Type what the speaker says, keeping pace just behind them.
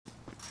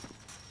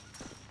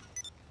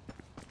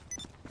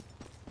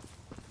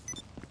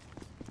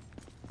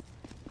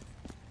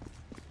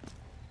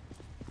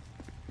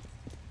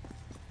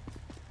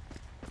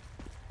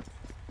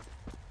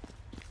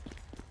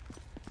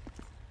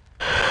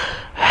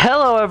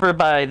Hello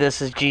everybody,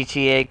 this is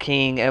GTA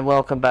King and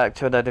welcome back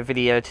to another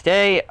video.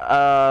 Today,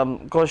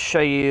 I'm going to show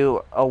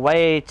you a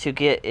way to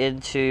get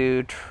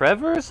into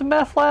Trevor's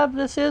meth lab,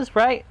 this is,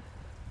 right?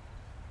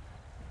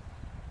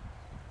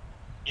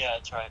 Yeah,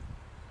 that's right.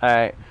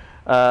 Alright,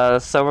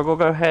 so we're going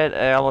to go ahead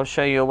and I'm going to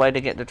show you a way to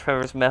get into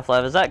Trevor's meth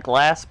lab. Is that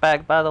glass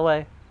back, by the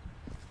way?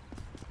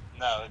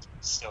 No, it's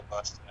still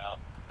busted out.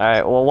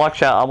 Alright, well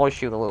watch out, I'm going to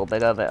shoot a little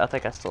bit of it. I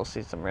think I still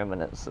see some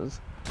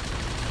reminiscences.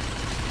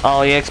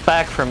 Oh, yeah, it's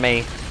back for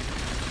me.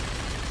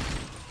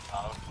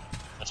 Oh, okay.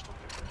 That's weird.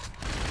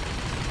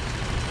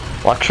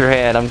 Watch your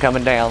head, I'm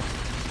coming down.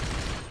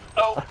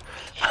 Oh!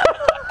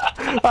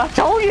 I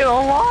told you to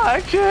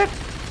watch it!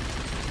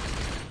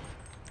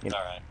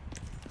 Alright.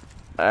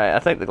 Alright, I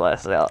think the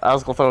glass is out. I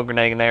was going to throw a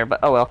grenade in there, but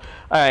oh well.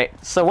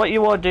 Alright, so what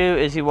you want to do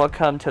is you want to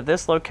come to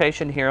this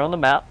location here on the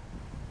map,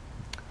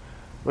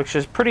 which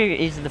is pretty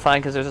easy to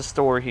find because there's a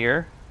store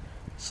here.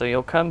 So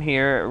you'll come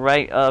here,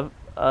 right up,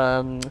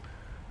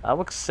 I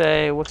would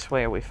say, which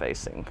way are we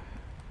facing?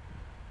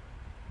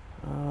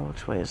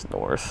 Which way is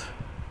north?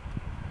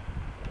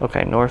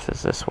 Okay, north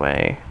is this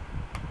way.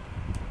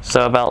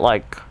 So about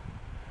like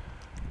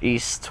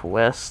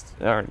east-west,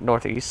 or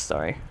northeast,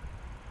 sorry.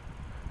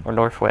 Or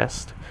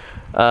northwest.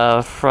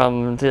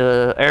 From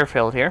the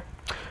airfield here.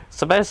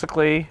 So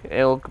basically,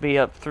 it'll be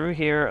up through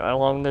here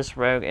along this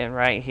road, and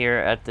right here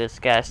at this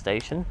gas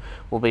station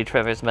will be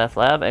Trevor's Meth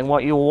Lab. And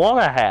what you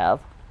want to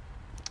have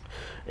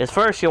is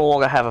first you'll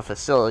want to have a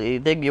facility,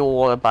 then you'll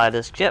want to buy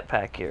this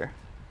jetpack here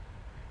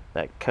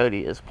that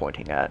Cody is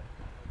pointing at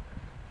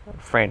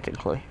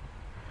frantically.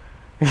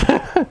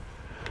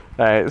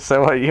 Alright,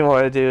 so what you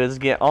want to do is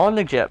get on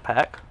the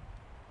jetpack,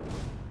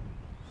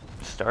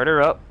 start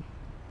her up,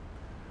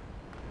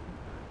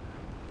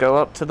 go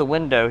up to the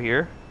window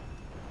here,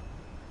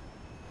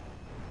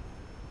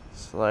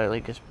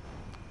 slightly, just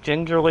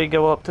gingerly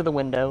go up to the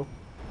window,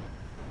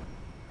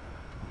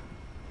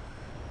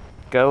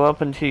 go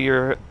up into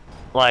your,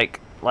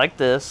 like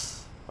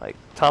this, like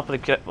top of the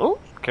jet. Oh,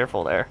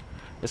 careful there.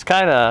 It's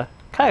kind of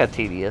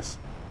tedious,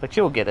 but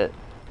you'll get it.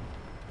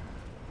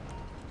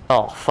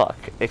 Oh fuck,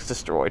 it's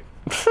destroyed.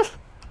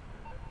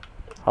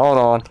 Hold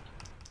on.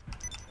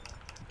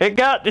 It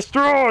got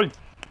destroyed!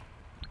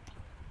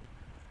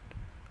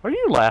 Are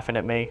you laughing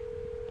at me?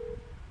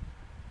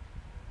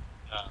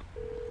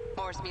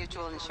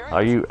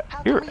 Are you?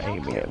 You're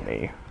aiming at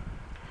me.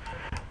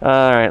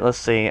 Alright, let's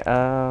see.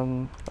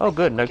 Oh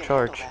good, no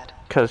charge.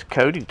 Because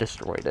Cody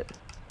destroyed it.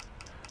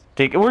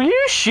 Were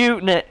you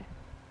shooting it?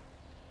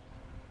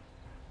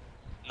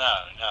 No,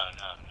 not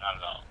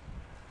at all.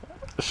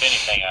 If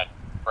anything, I'd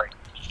break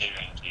the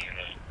shooter into your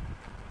head.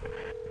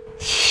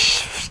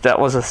 That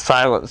was a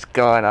silenced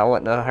gun. I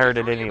wouldn't have heard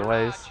it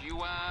anyways.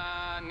 You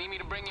need me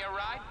to bring you a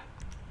ride?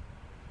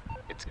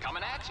 It's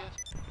coming at you.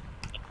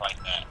 Look like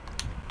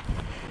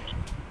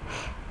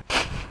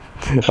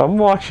that. I'm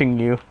watching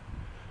you.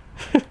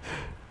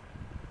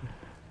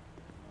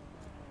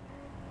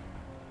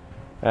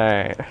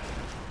 Alright.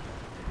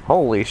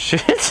 Holy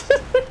shit.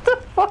 What the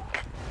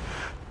fuck?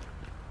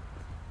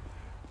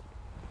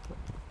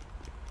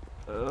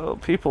 Oh,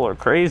 people are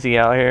crazy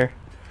out here.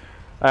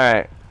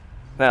 Alright.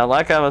 Now,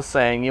 like I was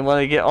saying, you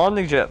want to get on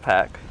the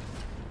jetpack.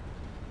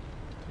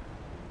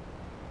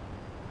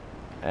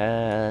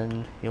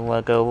 And you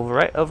want to go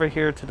right over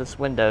here to this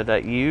window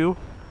that you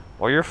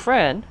or your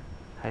friend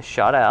has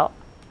shot out.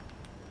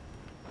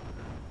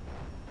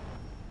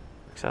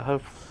 So I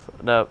hope...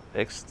 No,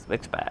 it's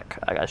back.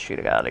 I gotta shoot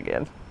it out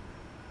again.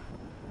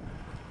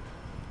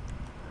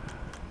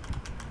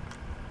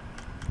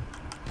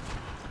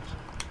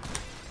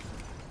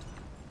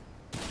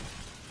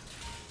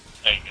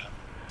 There you go.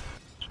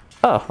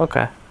 Oh,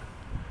 okay.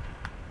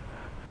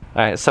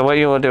 Alright, so what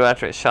you want to do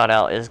after it's shot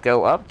out is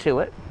go up to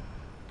it.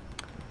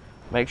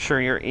 Make sure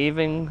you're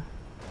even.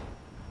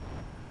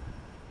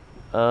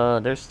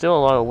 There's still a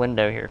lot of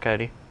window here,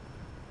 Cody.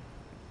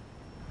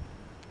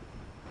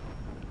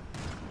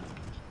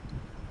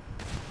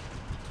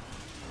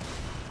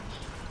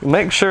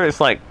 Make sure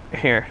it's like,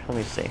 here, let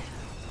me see.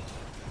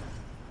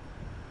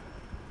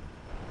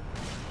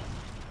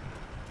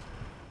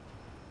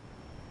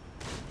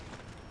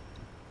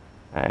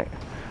 Alright,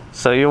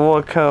 so you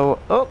will go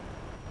up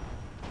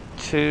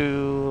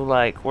to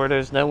like where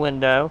there's no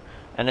window,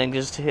 and then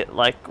just hit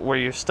like where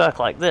you're stuck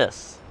like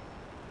this.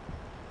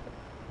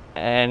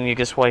 And you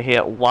just want to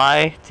hit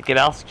Y to get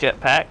off the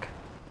jetpack,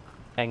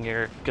 and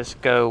you're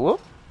just go,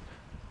 whoop.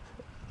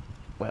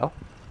 Well.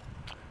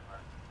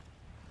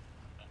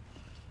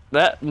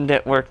 That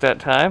didn't work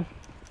that time.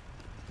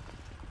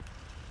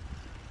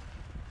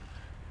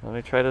 Let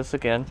me try this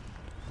again.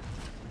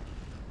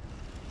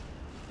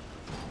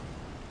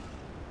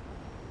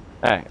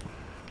 Alright.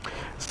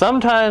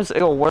 Sometimes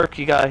it'll work,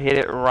 you gotta hit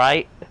it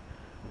right.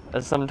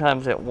 And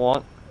sometimes it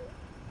won't.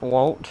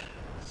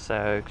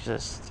 So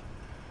just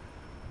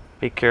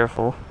be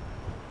careful.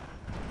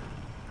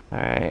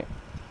 Alright.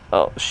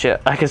 Oh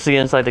shit, I can see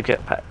inside the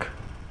jetpack.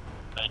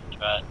 Thank you,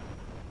 bud.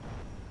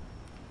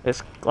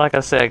 It's, like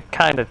I said,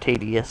 kind of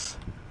tedious.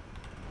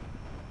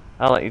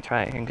 I'll let you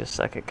try it in just a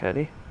second,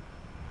 Cody.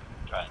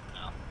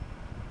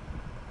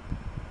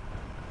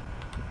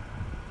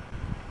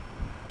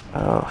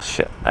 Oh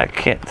shit, I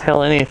can't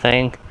tell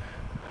anything.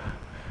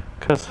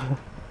 Cause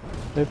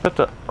they put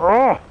the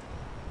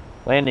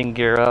landing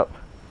gear up.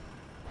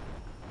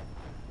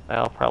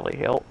 That'll probably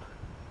help.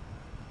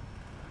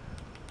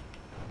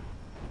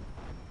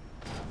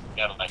 You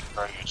gotta like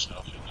throw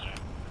yourself in there.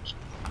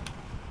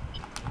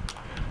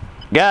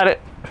 Got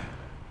it!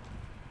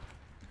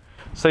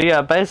 So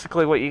yeah,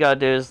 basically what you gotta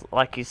do is,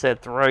 like you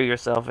said, throw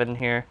yourself in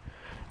here.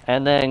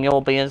 And then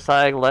you'll be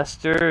inside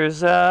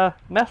Lester's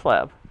meth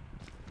lab.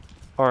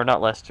 Or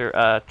not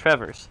Lester,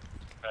 Trevor's.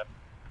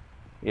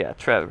 Yeah,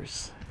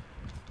 Trevor's.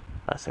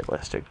 I say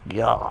Lester.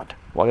 God,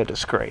 what a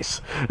disgrace.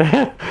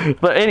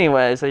 But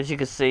anyways, as you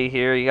can see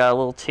here, you got a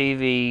little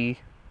TV.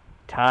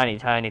 Tiny,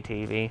 tiny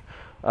TV.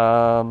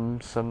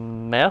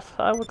 Some meth,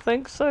 I would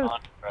think so.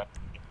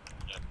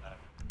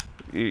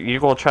 You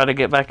gonna try to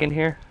get back in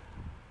here?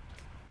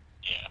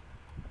 Yeah.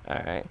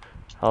 Alright.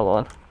 Hold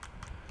on.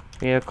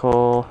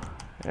 Vehicle,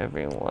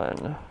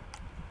 everyone.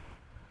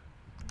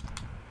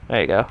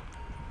 There you go.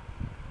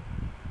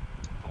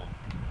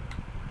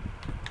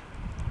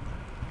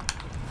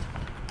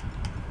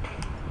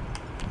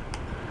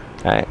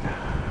 Alright.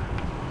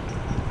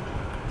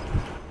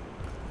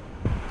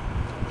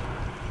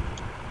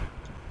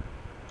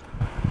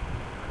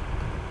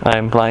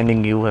 I'm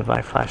blinding you with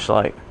my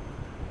flashlight.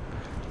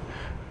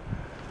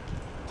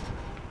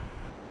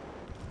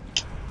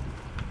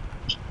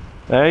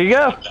 There you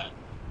go!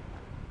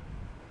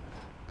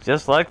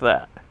 Just like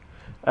that.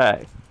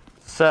 Alright.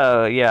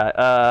 So,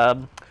 yeah,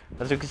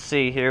 as you can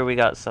see here, we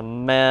got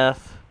some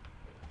meth.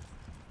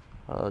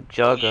 A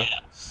jug of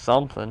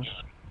something.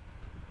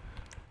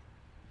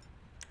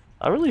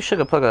 I really should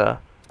have put a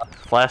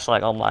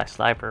flashlight on my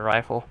sniper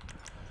rifle.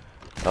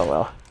 Oh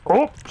well.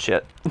 Oh,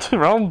 shit.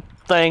 Wrong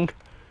thing.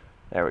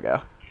 There we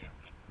go.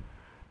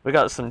 We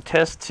got some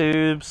test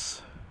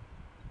tubes.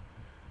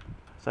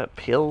 Is that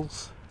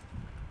pills?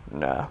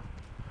 No.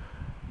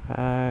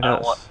 I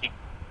don't want people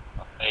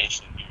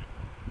facing you.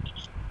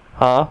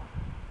 Huh?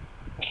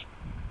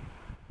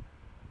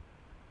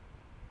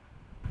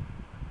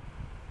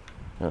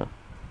 Oh.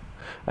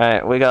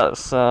 Alright, we got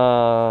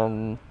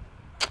some...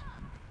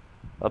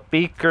 a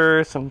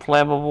beaker, some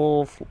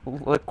flammable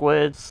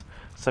liquids,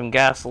 some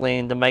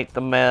gasoline to make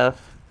the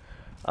meth.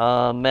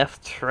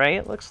 Meth tray,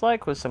 it looks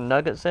like, with some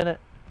nuggets in it.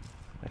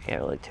 I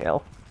can't really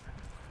tell.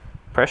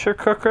 Pressure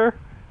cooker?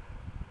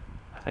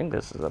 I think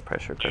this is a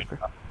pressure cooker.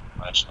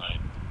 Flashlight.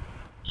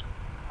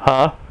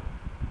 Huh?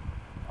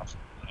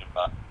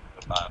 Buy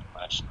a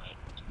flashlight.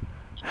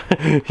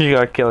 You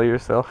gotta kill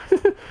yourself.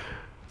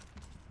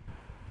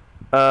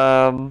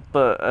 And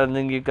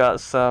then you got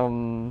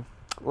some,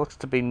 looks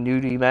to be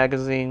nudie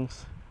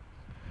magazines.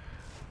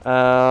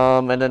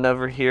 And then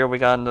over here we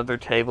got another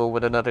table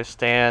with another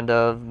stand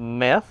of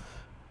meth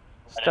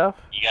stuff.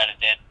 You got a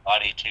dead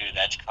body too.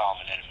 That's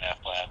common in a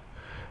meth lab.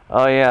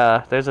 Oh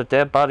yeah, there's a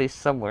dead body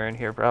somewhere in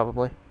here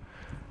probably.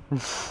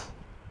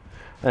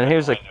 And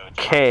here's a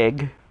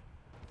keg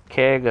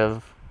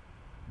of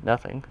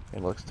nothing,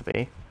 it looks to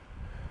be.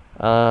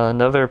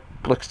 Another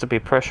looks to be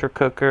pressure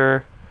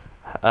cooker.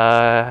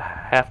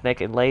 Half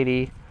naked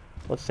lady.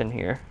 What's in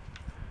here?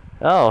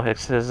 Oh, it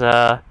says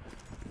back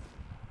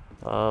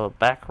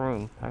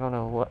room. I don't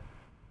know what.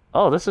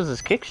 Oh, this is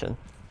his kitchen.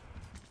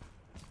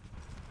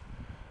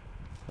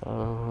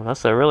 Oh,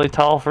 that's a really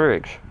tall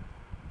fridge.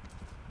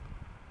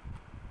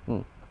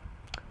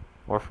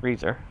 Or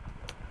freezer.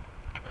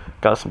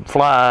 Got some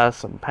flies,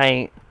 some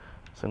paint,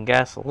 some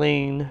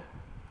gasoline,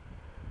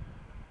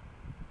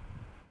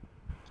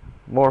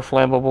 more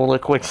flammable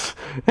liquids.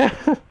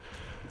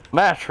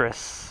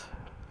 Mattress,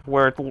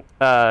 where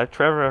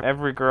Trever,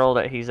 every girl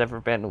that he's ever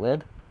been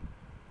with.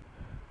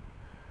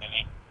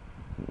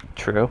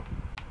 True.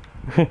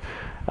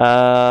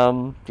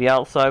 The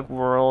outside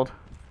world,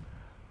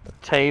 the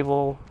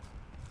table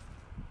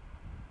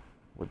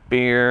with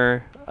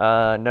beer,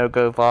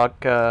 no-go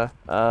vodka,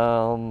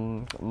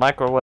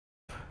 microwave,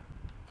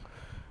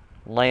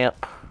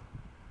 lamp,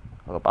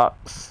 a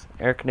box,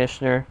 air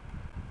conditioner,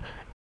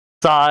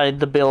 inside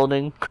the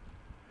building,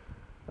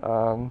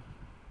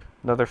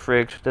 another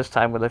fridge, this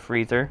time with a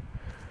freezer,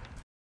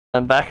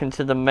 and back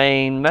into the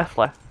main meth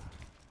lab.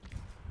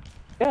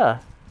 Yeah.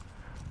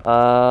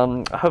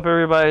 I hope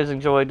everybody's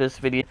enjoyed this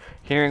video,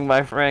 hearing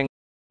my friend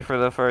for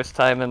the first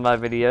time in my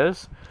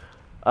videos.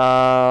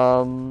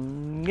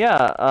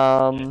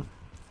 Yeah,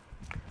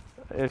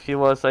 if you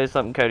want to say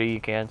something, Cody, you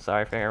can.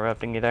 Sorry for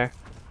interrupting you there.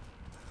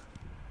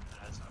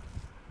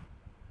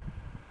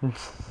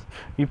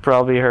 You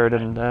probably heard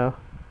him, though.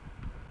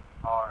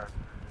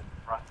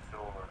 Front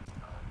door.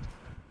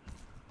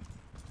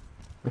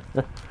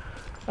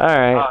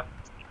 Alright.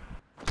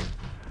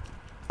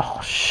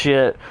 Oh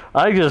shit.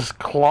 I just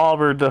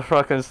clobbered the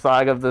fucking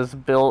side of this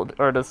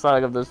the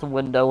side of this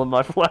window with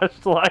my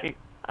flashlight.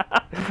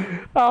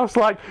 I was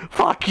like,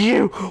 fuck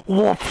you!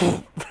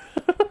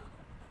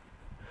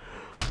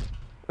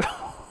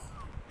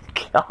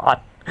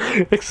 God.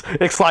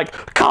 It's like,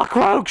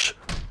 cockroach!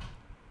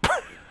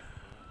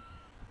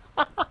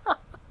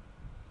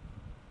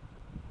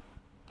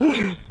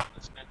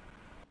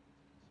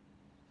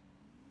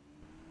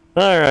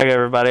 Alright,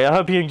 everybody. I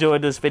hope you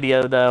enjoyed this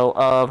video, though,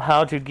 of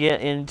how to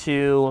get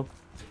into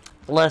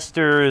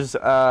Lester's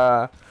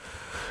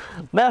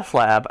meth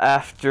lab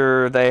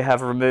after they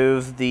have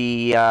removed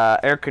the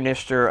air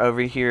conditioner over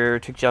here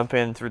to jump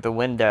in through the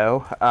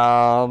window.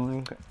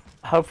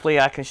 Hopefully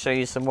I can show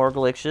you some more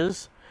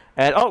glitches.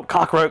 And, oh,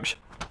 cockroach!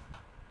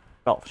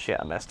 Oh, shit,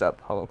 I messed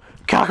up. Hold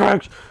on.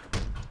 Cockroach!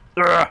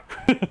 Alright,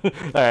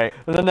 well,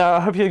 then,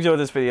 I hope you enjoyed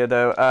this video,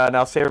 though, and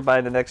I'll see everybody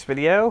in the next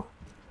video.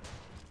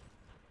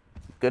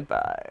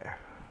 Goodbye.